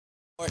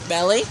Pork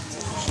belly.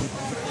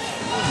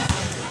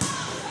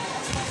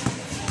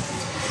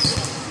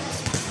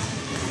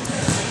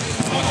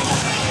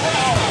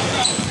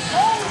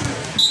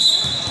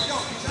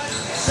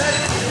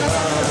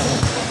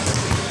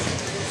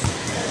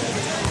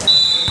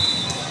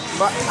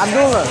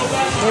 Abdullah,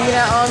 give me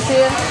that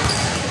armchair.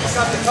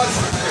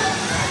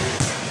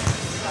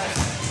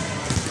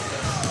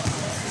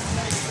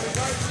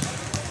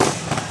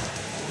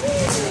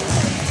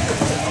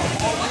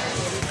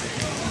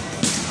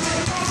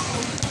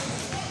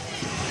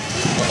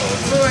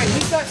 Wait, he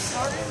got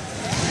started?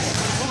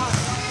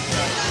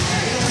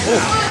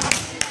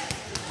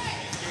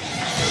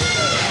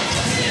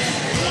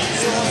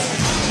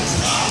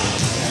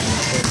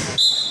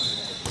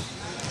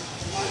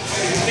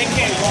 They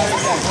can't guard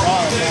that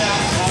ball.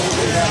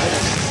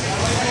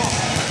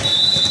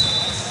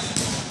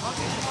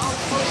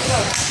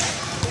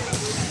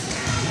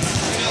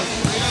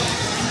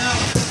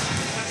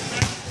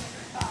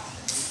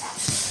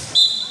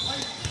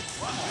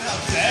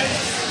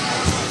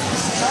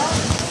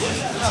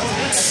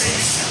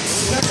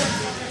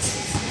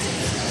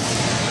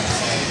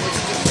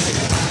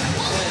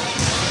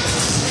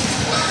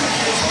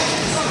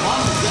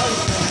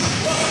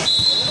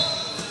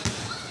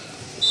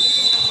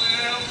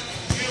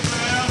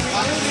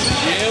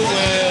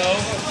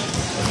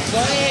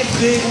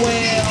 Big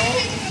whale.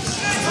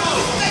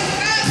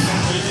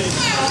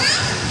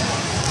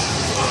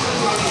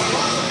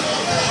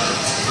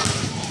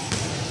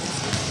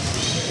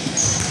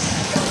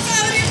 How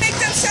did he make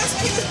them shots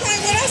when he was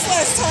playing with us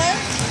last time?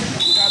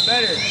 He got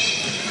better.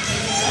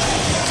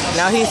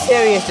 Now he's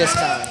serious this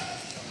time.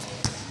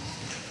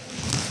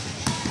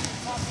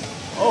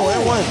 Oh,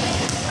 that one.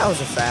 That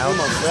was a foul. Oh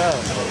my God.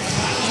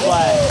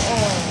 Why?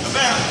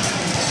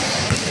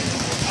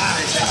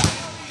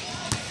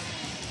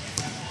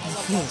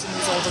 Watching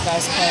these older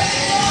guys play.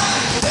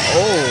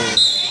 Oh.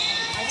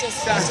 I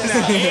just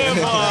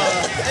Airball.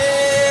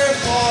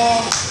 Airball.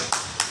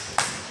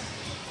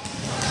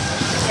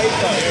 I hate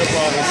that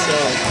airball is so.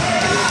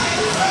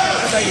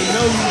 That's how you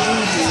know you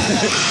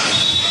losing.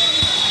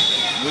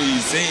 When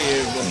you say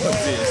airball,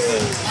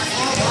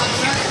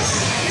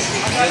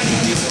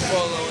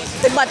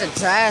 They about to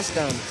trash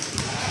them.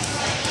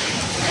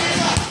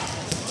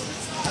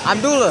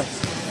 Abdullah,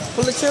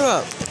 pull the chair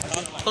up.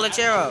 Pull the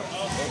chair up.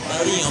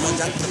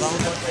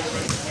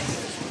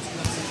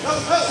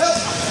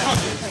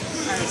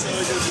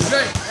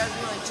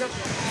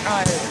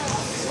 Alright.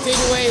 Take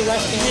away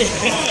left hand.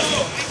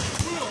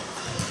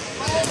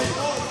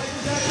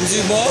 You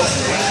see the ball?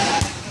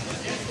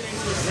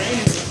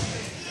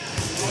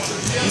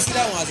 You see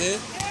that one, Isaiah?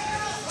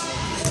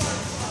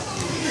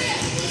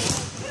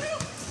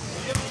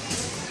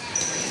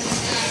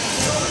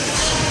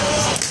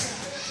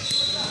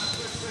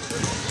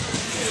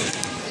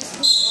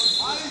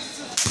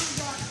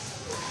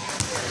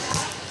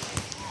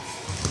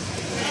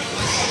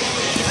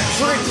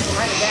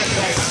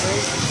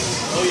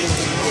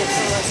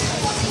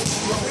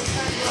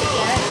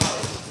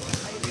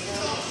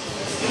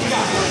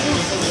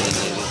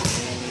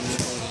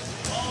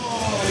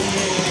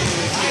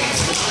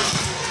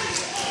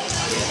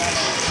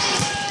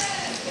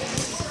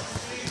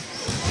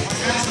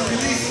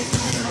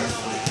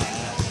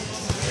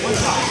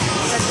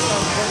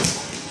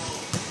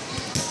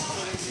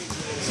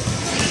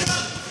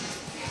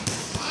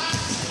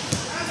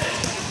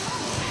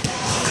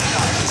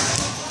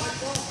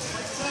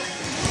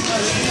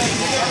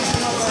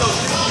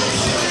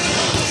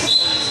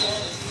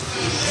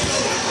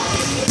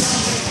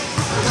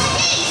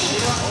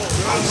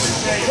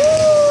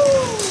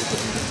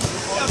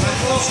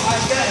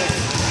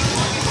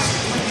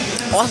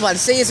 I was about to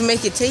say, is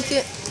make it take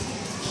it.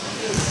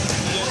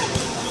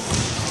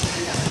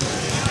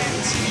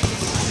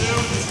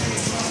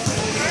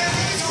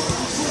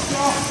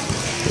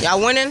 Y'all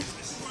winning?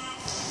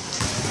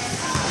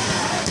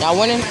 Y'all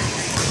winning?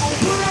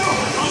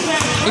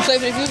 You play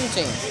for the future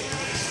team?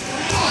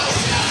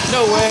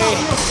 No way.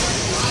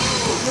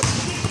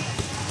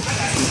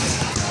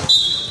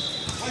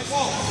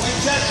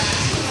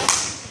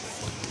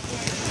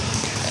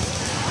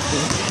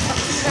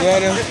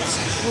 Get him.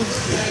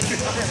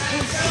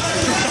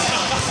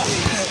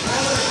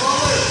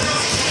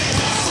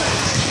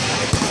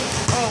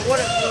 Oh, what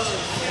a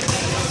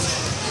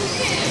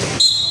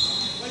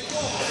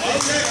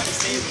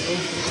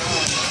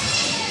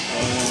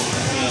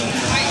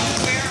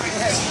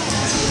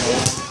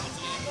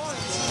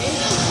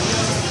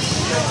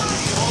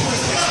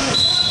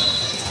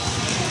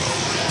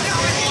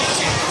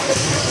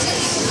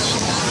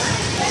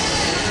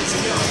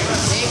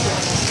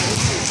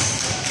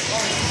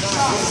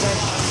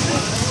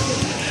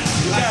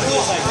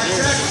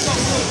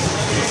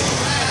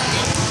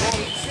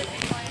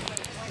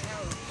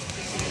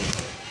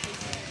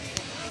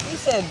He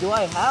said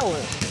Dwight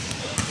Howard.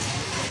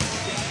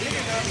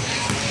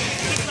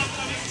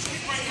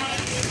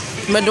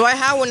 But Dwight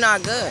Howard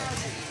not good.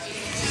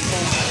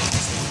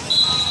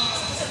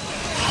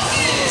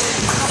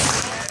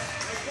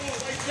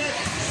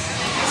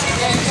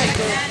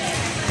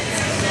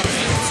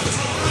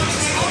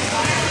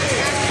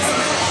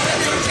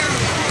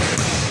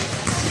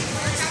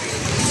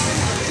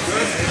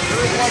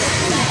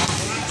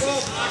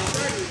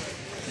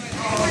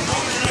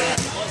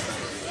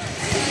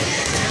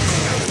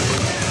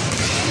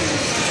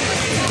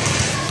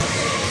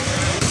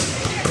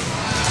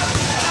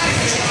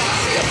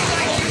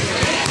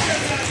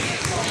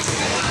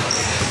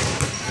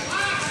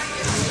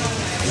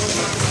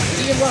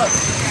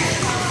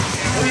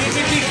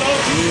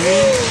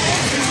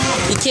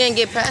 can't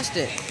get past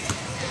it.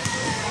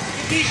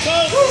 He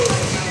cold. You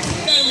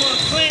got him on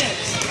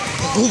clamps.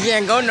 He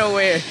can't go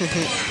nowhere.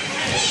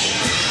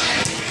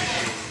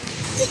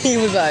 He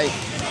was like.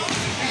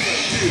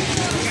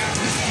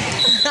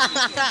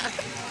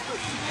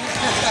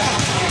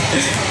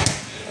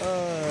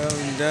 Oh,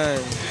 I'm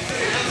done.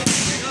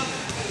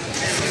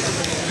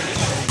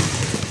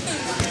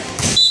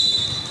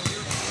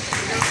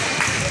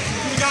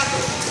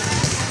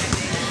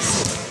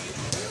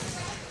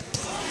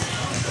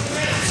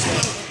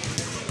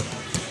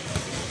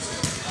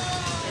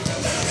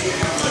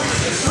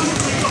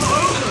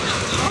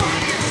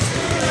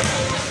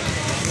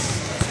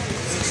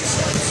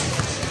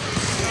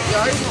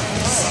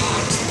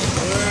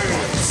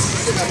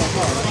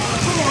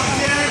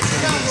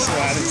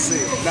 I didn't see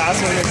it. Nah,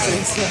 that's what I'm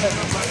saying.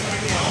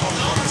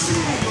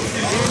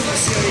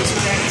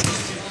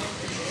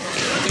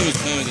 I think we was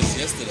playing with this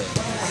yesterday.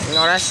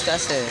 No,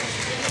 that's it.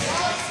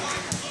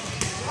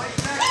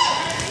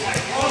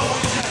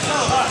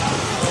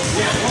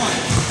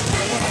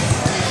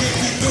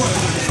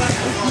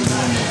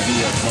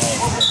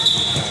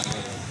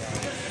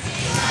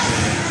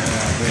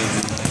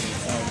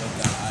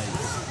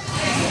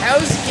 How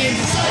was the game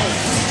this time?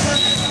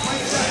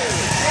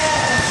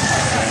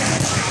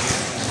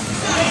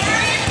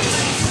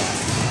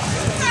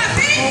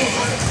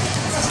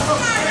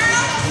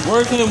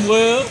 Work him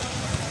well.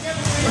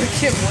 Work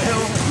him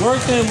well.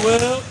 Work him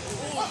well.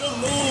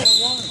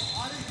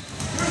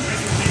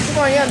 Come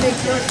on, you gotta make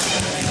that.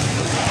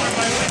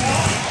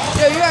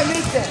 Yo, you gotta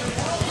make that.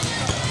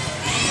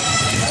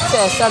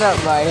 Yeah, shut up,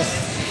 Bryce.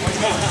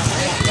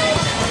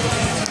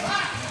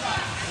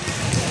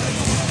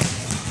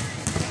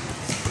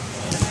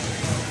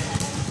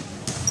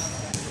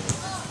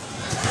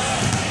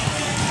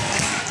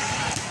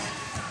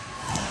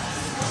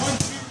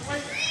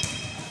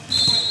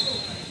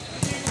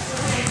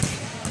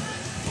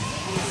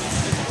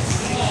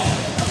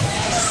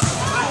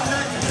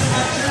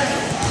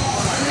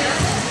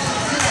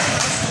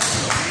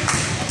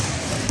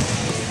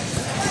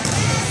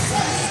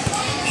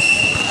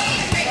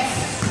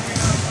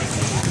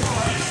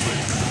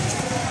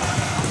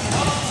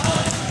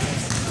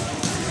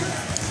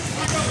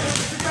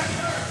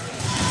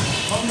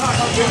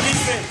 Good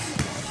defense.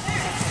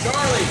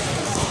 Charlie.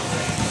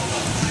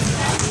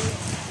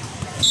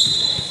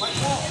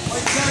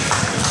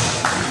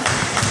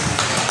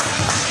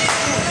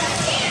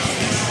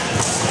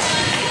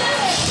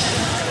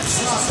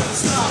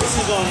 This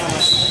is going on.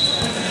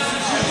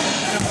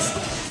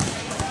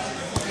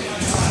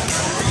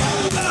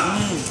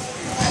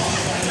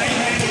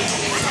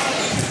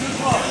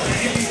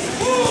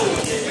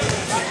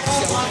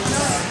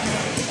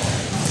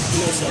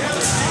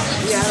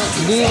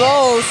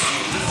 Devos.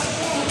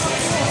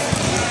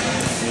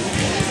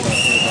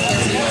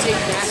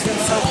 Take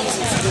basketball selfies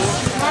in school.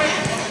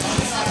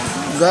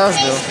 Girls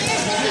do.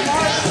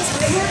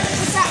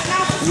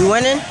 You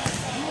winning?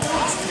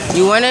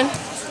 You winning?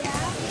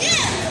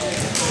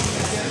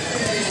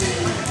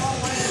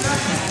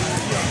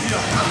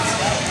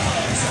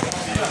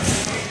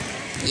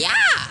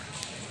 Yeah.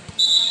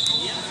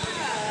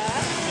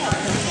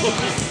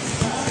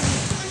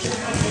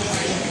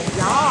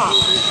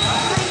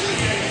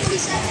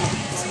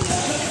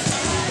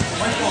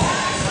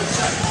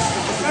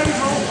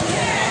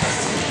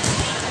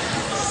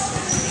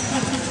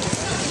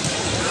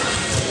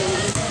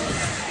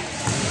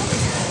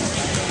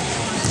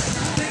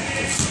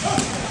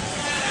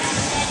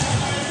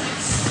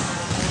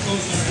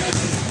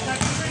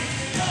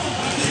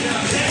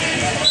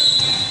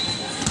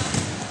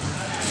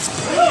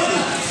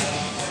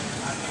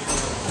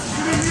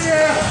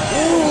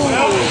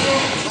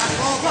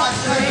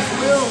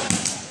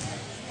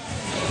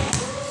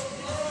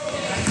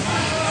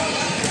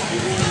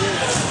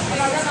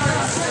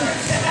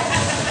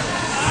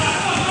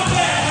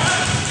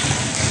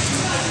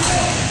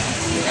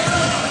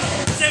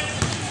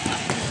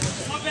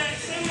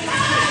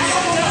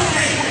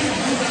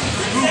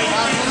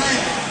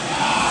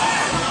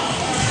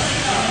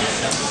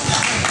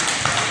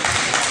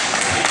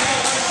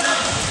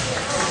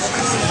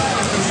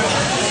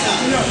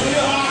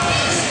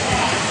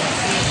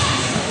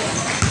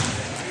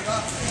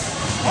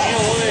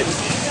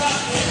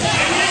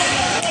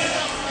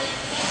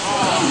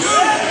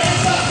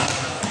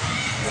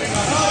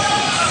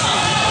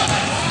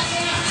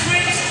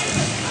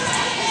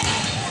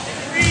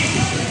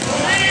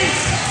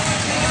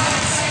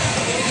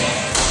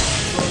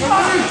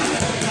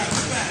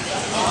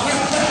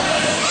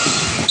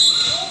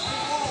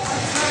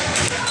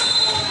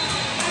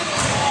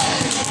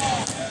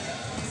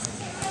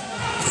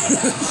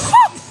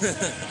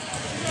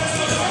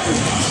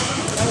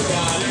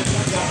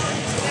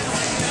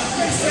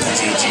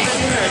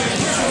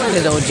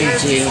 Good old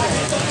GG.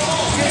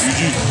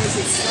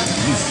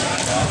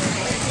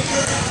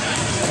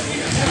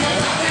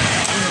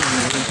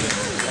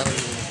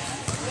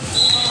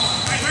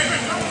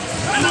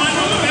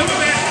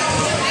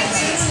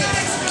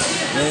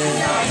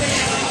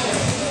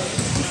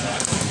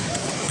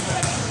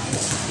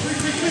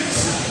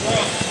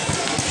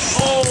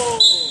 Oh!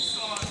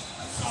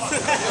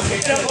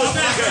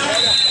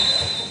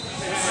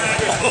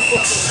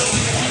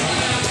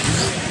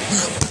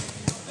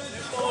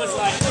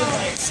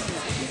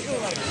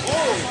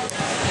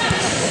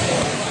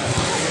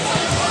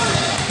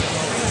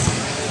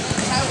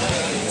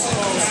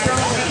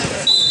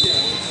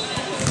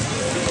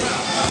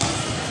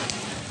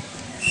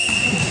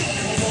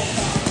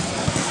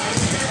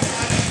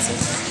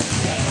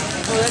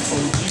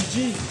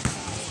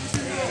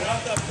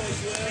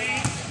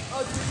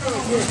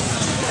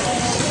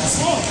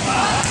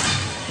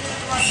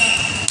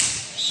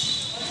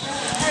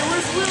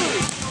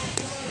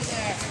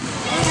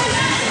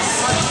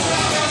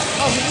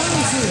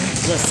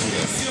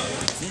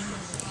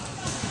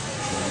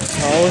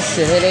 Oh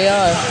shit, here they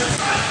are.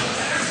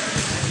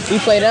 We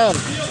play them.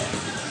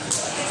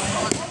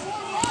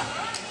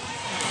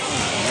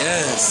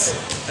 Yes.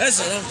 That's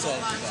what I'm talking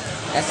about.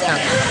 That's how.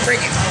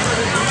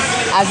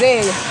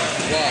 Isaiah,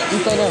 Wow.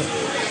 we play them.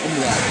 I'm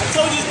like,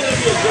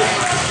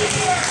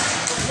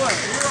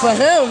 For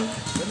him.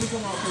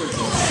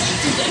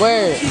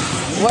 Word.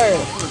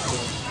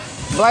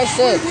 Bryce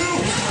said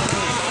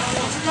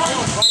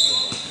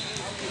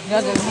he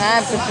doesn't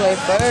have to play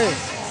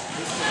first.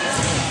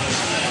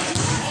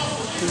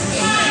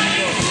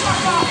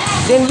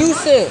 Then you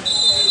sit.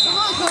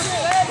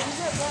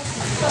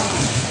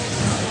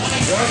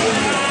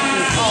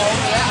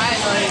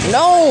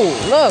 No,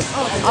 look,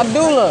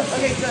 Abdullah.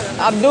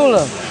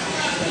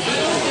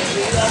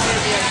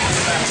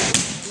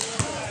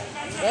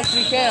 Yes,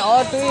 we can.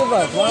 All three of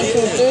us. 1, 2,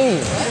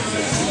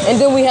 3. And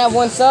then we have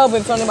one sub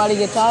if anybody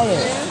gets tired.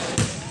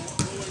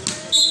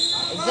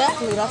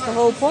 Exactly. That's the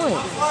whole point.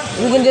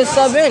 You can just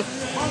sub in.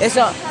 It's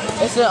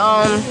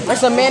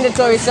a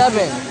mandatory sub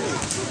in.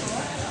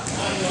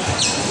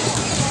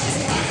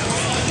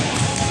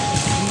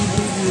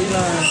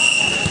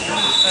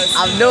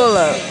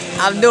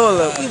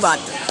 Abdullah, we about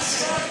to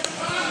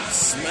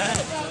smack.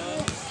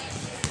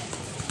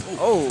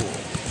 Oh.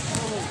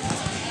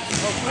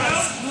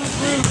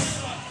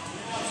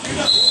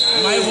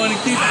 Might want to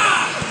keep it.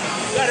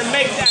 You gotta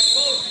make that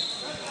goal.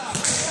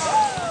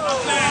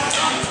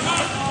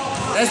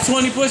 That's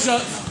 20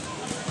 push-ups.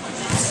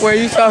 Where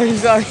you saw? You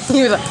was like,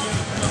 You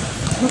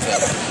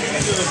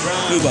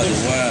about to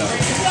wow.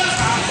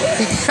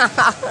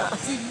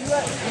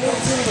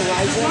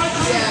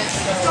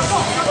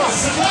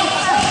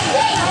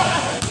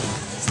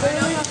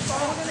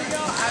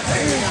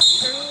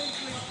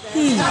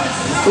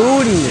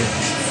 Booty.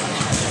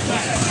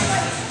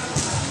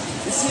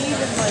 Is he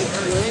even like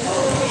good?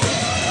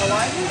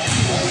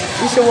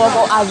 You should walk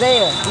over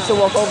Isaiah. You should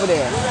walk over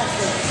there.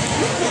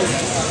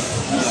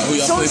 Who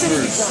y'all play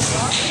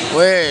first?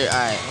 Wait,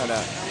 alright, hold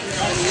up.